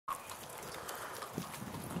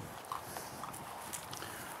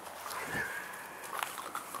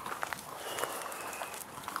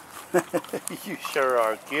You sure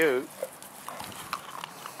are cute.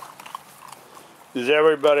 Is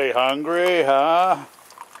everybody hungry, huh?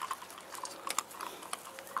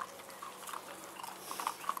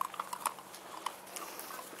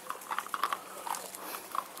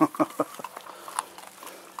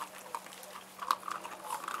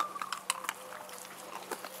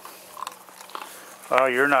 Oh,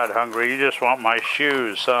 you're not hungry. You just want my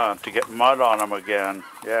shoes, huh? To get mud on them again.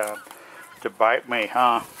 Yeah. To bite me,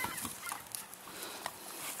 huh?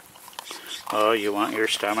 Oh, you want your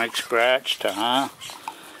stomach scratched, huh?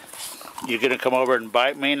 You gonna come over and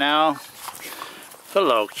bite me now?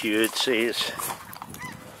 Hello, cutesies.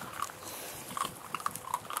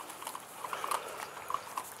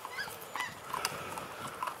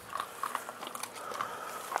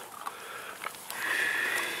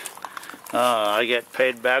 Oh, I get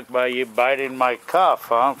paid back by you biting my cuff,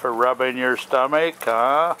 huh? For rubbing your stomach,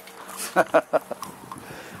 huh?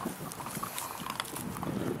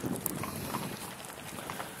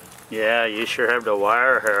 Yeah, you sure have the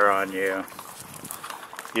wire hair on you.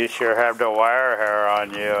 You sure have the wire hair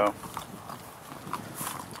on you.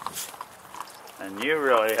 And you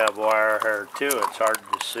really have wire hair too. It's hard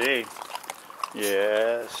to see.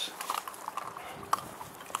 Yes.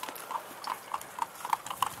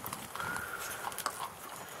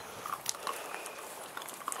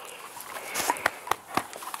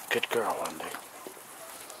 Good girl, Wendy.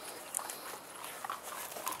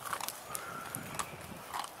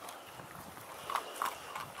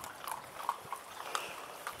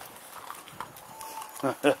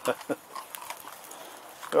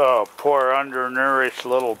 Oh, poor undernourished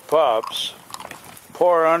little pups.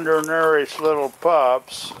 Poor undernourished little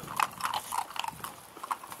pups.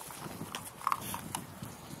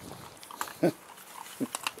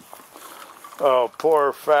 Oh,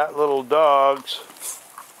 poor fat little dogs.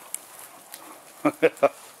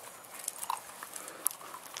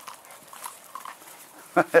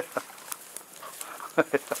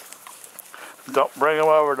 Don't bring them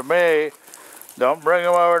over to me. Don't bring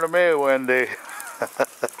them over to me, Wendy.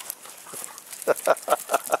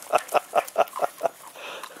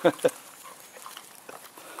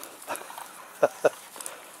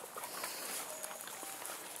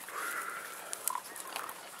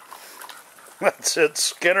 That's it,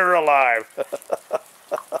 Skinner alive.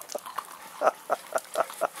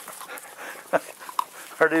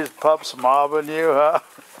 Are these pups mobbing you, huh?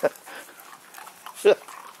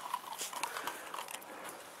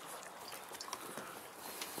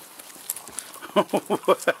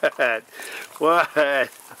 What? What?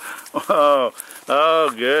 Oh, oh,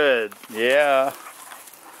 good. Yeah.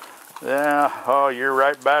 Yeah. Oh, you're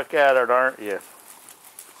right back at it, aren't you?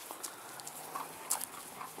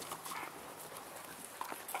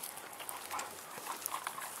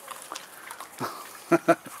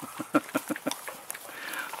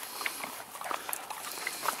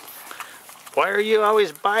 Why are you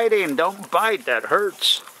always biting? Don't bite. That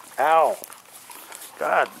hurts. Ow.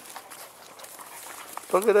 God.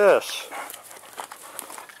 Look at this.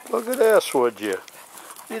 Look at this, would you?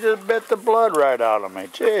 You just bit the blood right out of me.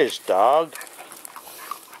 Jeez, dog.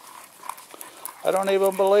 I don't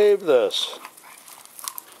even believe this.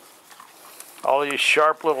 All these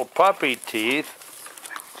sharp little puppy teeth.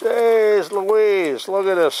 Jeez Louise, look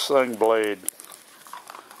at this thing bleed.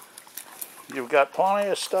 You've got plenty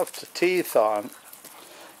of stuff to teeth on.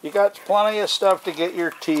 You got plenty of stuff to get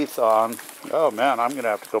your teeth on. Oh man, I'm going to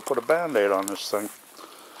have to go put a Band-Aid on this thing.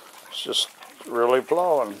 It's just really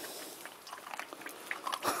blowing.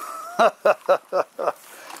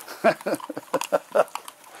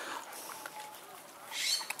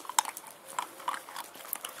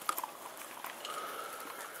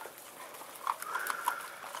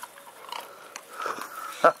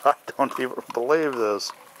 I don't even believe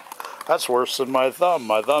this. That's worse than my thumb.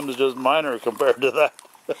 My thumb is just minor compared to that.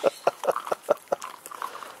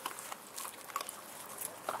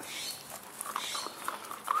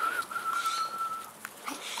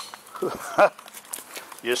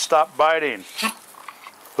 You stop biting.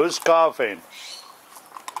 Who's coughing?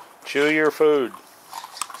 Chew your food.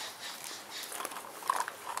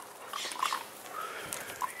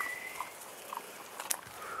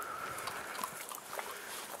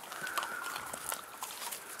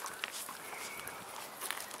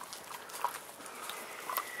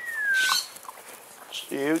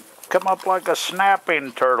 You come up like a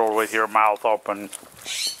snapping turtle with your mouth open.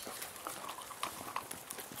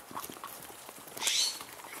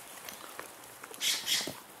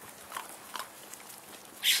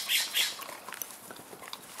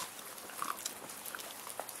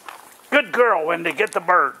 Good girl, Wendy. Get the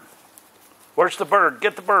bird. Where's the bird?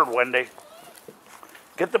 Get the bird, Wendy.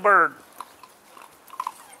 Get the bird.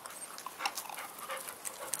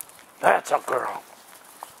 That's a girl.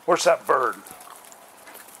 Where's that bird?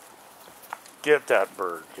 Get that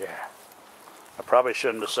bird, yeah. I probably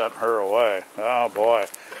shouldn't have sent her away. Oh boy.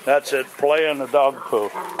 That's it, play in the dog poo.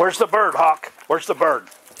 Where's the bird, Hawk? Where's the bird?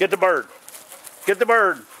 Get the bird. Get the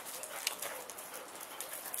bird.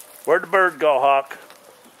 Where'd the bird go, Hawk?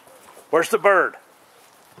 Where's the bird?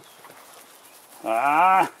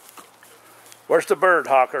 Where's the bird,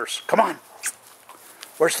 Hawkers? Come on.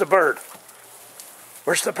 Where's the bird?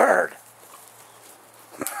 Where's the bird?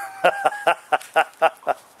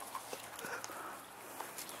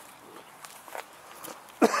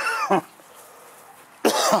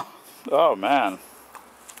 Oh man,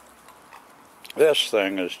 this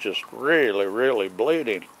thing is just really, really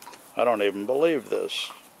bleeding. I don't even believe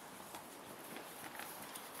this.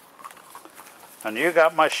 And you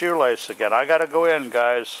got my shoelace again. I gotta go in,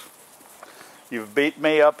 guys. You've beat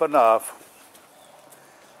me up enough.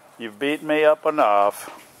 You've beat me up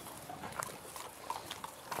enough.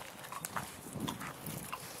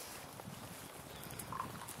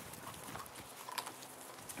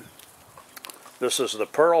 This is the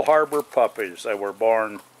Pearl Harbor Puppies. They were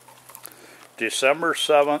born December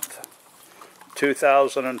 7th,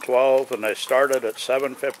 2012, and they started at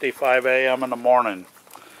 7:55 a.m. in the morning.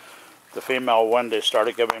 The female Wendy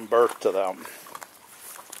started giving birth to them.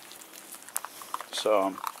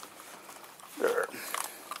 So,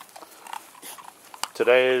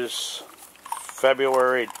 today's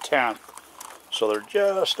February 10th, so they're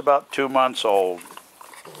just about 2 months old.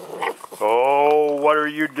 Oh, what are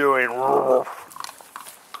you doing?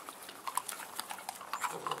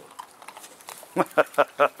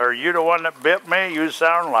 Are you the one that bit me? You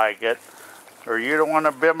sound like it. Are you the one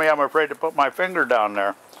that bit me? I'm afraid to put my finger down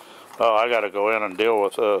there. Oh, I gotta go in and deal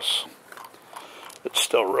with this. It's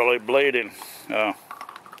still really bleeding.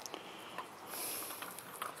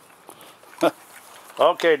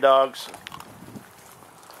 Okay, dogs.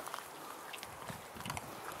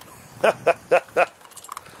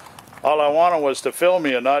 All I wanted was to film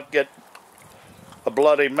you and not get a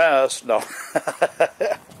bloody mess. No.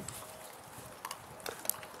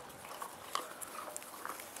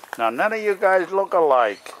 Now, none of you guys look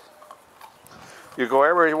alike. You go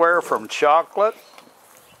everywhere from chocolate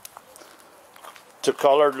to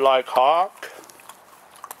colored like Hawk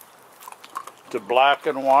to black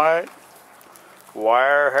and white,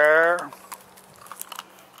 wire hair,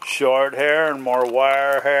 short hair and more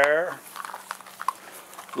wire hair,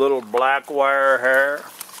 little black wire hair,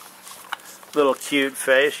 little cute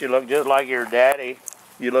face. You look just like your daddy.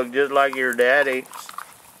 You look just like your daddy.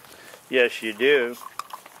 Yes, you do.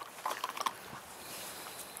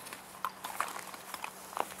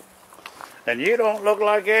 And you don't look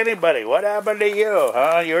like anybody. What happened to you,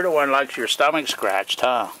 huh? You're the one who likes your stomach scratched,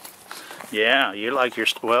 huh? Yeah, you like your,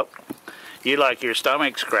 well, you like your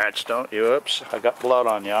stomach scratched, don't you? Oops, I got blood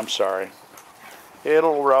on you, I'm sorry.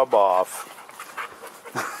 It'll rub off.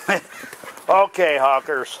 Okay,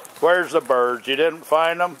 Hawkers, where's the birds? You didn't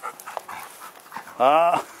find them?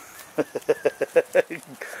 Huh?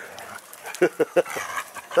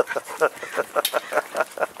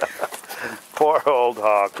 Poor old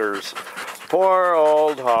Hawkers. Poor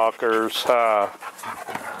old Hawkers, huh?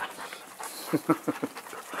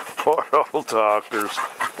 Poor old Hawkers.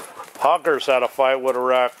 Hawkers had a fight with a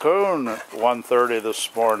raccoon at 1:30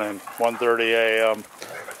 this morning, 1:30 a.m.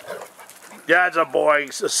 That's a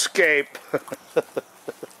boy's escape.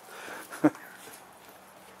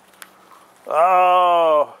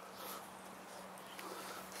 Oh.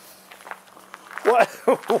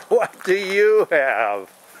 What do you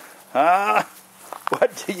have? Huh?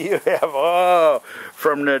 What do you have? Oh,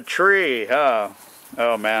 from the tree, huh?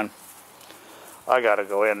 Oh, man. I gotta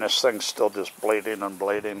go in. This thing's still just bleeding and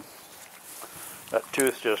bleeding. That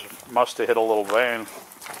tooth just must have hit a little vein.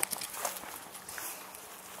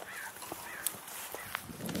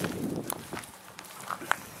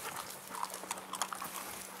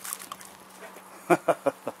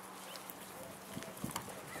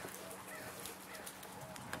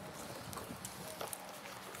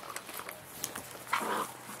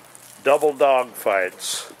 Double dog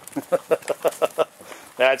fights.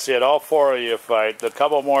 That's it. All four of you fight. A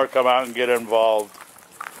couple more come out and get involved.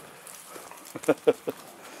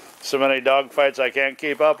 So many dog fights I can't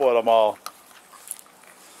keep up with them all.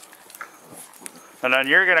 And then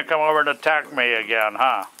you're going to come over and attack me again,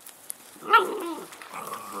 huh?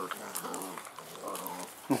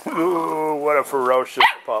 Ooh, what a ferocious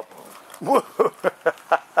pup.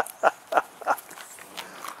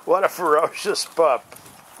 What a ferocious pup.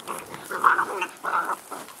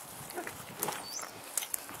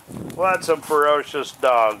 What some ferocious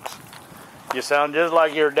dogs. You sound just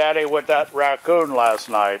like your daddy with that raccoon last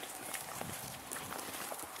night.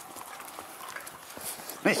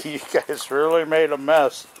 You guys really made a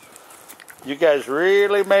mess. You guys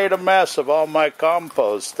really made a mess of all my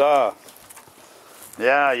compost, huh?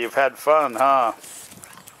 Yeah, you've had fun, huh?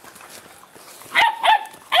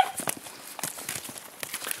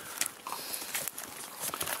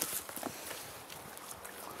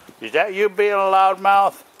 Is that you being a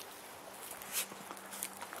loudmouth?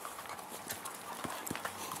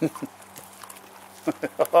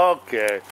 Okay.